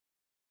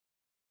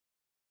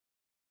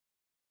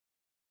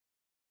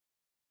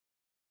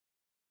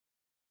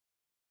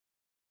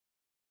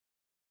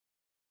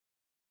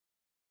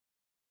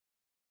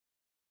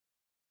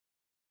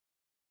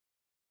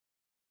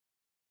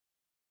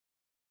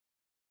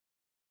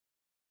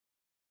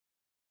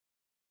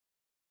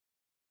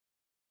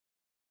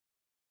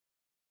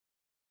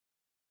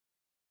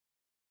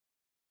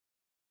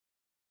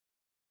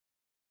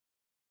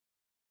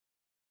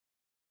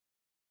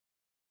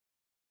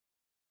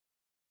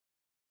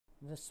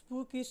The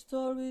spooky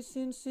stories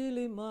in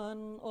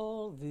Siliman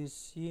all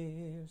these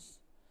years.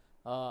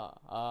 Ah,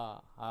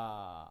 ah,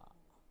 ah.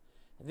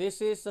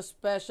 This is a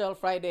special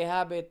Friday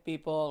habit,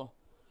 people,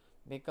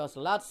 because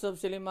lots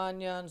of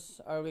Silimanians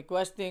are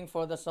requesting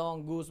for the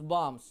song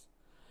Goosebumps.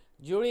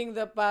 During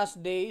the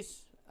past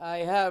days,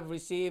 I have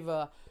received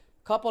a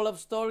couple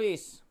of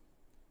stories,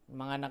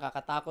 mga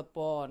nakakatakot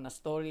po na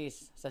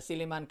stories sa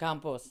Siliman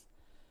campus.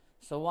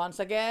 So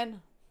once again,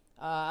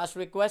 as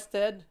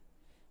requested,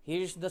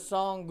 here's the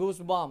song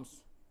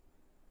Goosebumps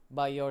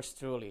by yours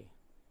truly.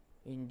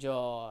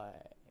 Enjoy.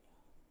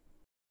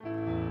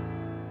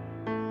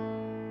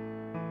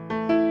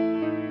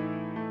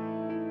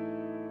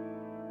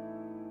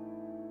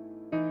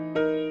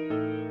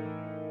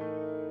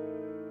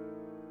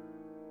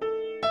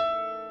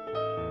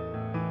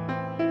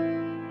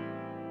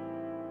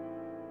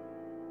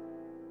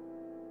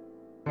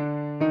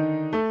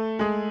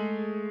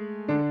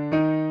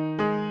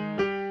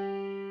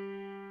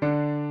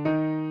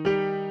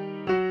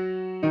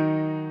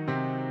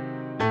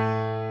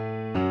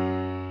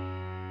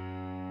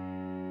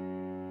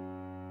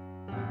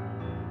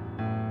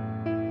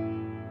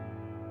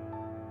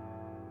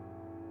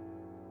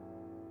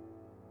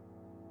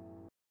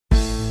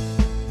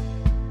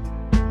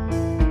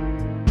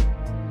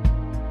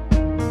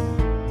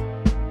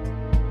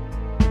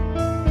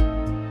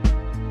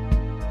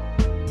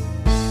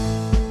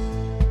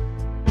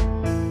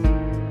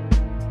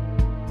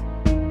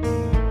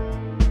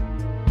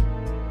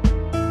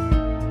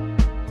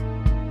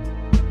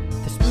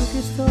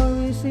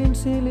 Stories in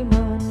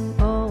Siliman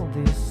all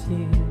these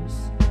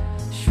years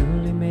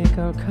surely make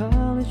our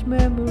college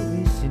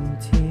memories in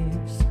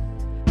tears,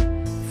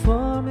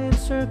 form in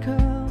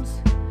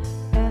circles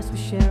as we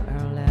share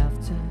our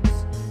laughters,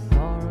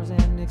 horrors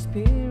and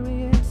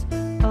experience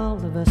all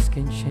of us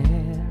can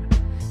share.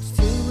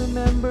 Still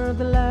remember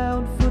the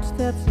loud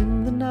footsteps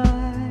in the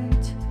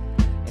night,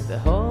 in the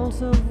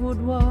halls of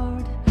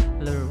Woodward,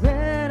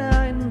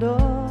 Loretta and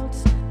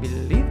Dolts,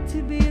 believed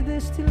to be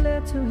the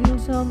stiletto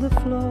heels on the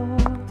floor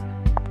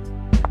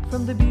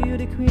from the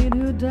beauty queen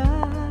who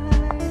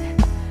died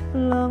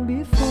long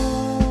before.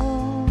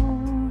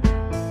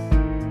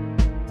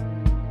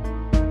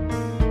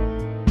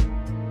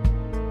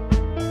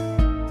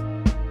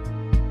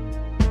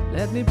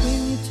 Let me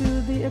bring you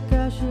to the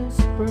Acacia's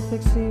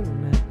perfect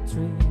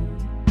symmetry.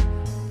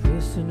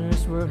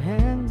 Prisoners were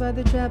hanged by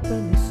the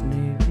Japanese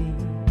Navy,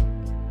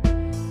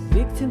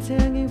 victims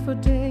hanging for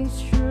days,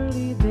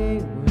 surely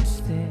they would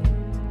stay,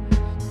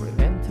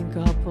 preventing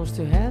couples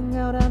to hang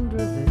out under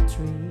the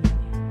tree.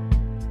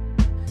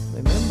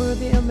 Remember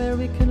the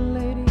American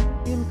lady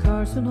in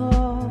Carson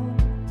Hall,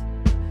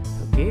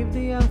 who gave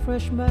the young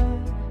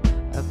freshman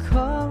a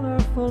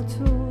colorful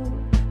tool.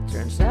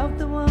 Turns out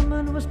the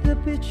woman was the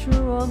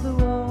picture on the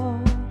wall,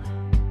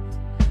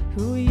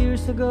 who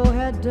years ago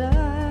had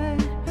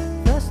died,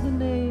 thus the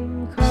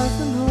name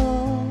Carson Hall.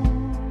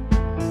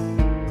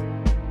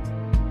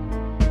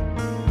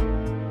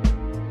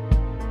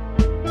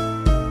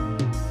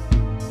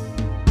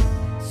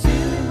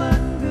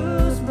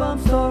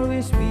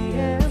 Stories we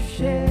have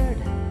shared,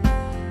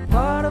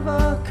 part of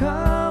our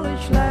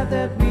college life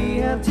that we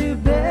have to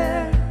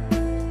bear.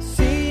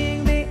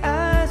 Seeing the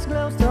eyes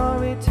glow,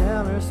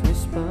 storytellers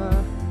whisper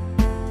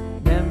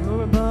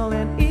memorable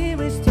and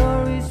eerie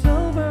stories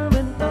over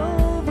and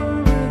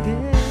over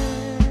again.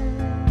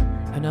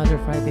 Another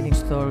frightening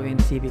story in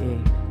CBA.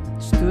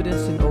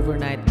 Students in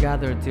overnight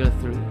gathered till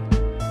 3.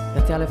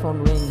 The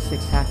telephone rings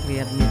exactly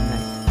at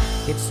midnight.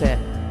 It said,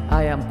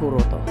 "I am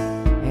Kuroto,"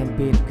 and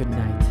bid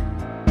goodnight.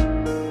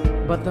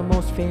 But the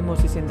most famous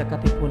is in the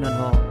Katipunan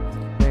Hall,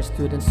 where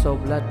students saw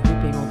blood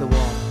dripping on the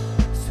wall,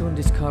 soon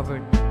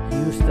discovered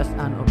used as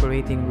an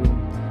operating room,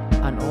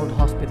 an old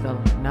hospital,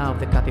 now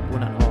the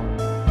Katipunan Hall.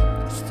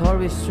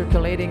 Stories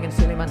circulating in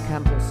Siliman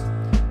campus,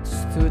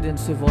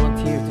 students who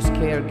volunteered to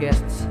scare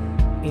guests.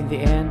 In the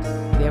end,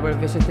 they were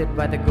visited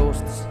by the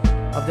ghosts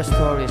of the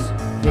stories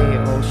they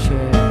all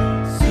shared.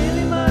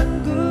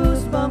 Siliman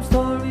Goosebumps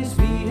stories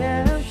we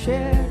have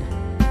shared,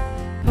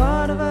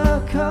 part of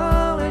our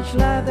college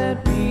life that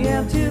we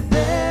have to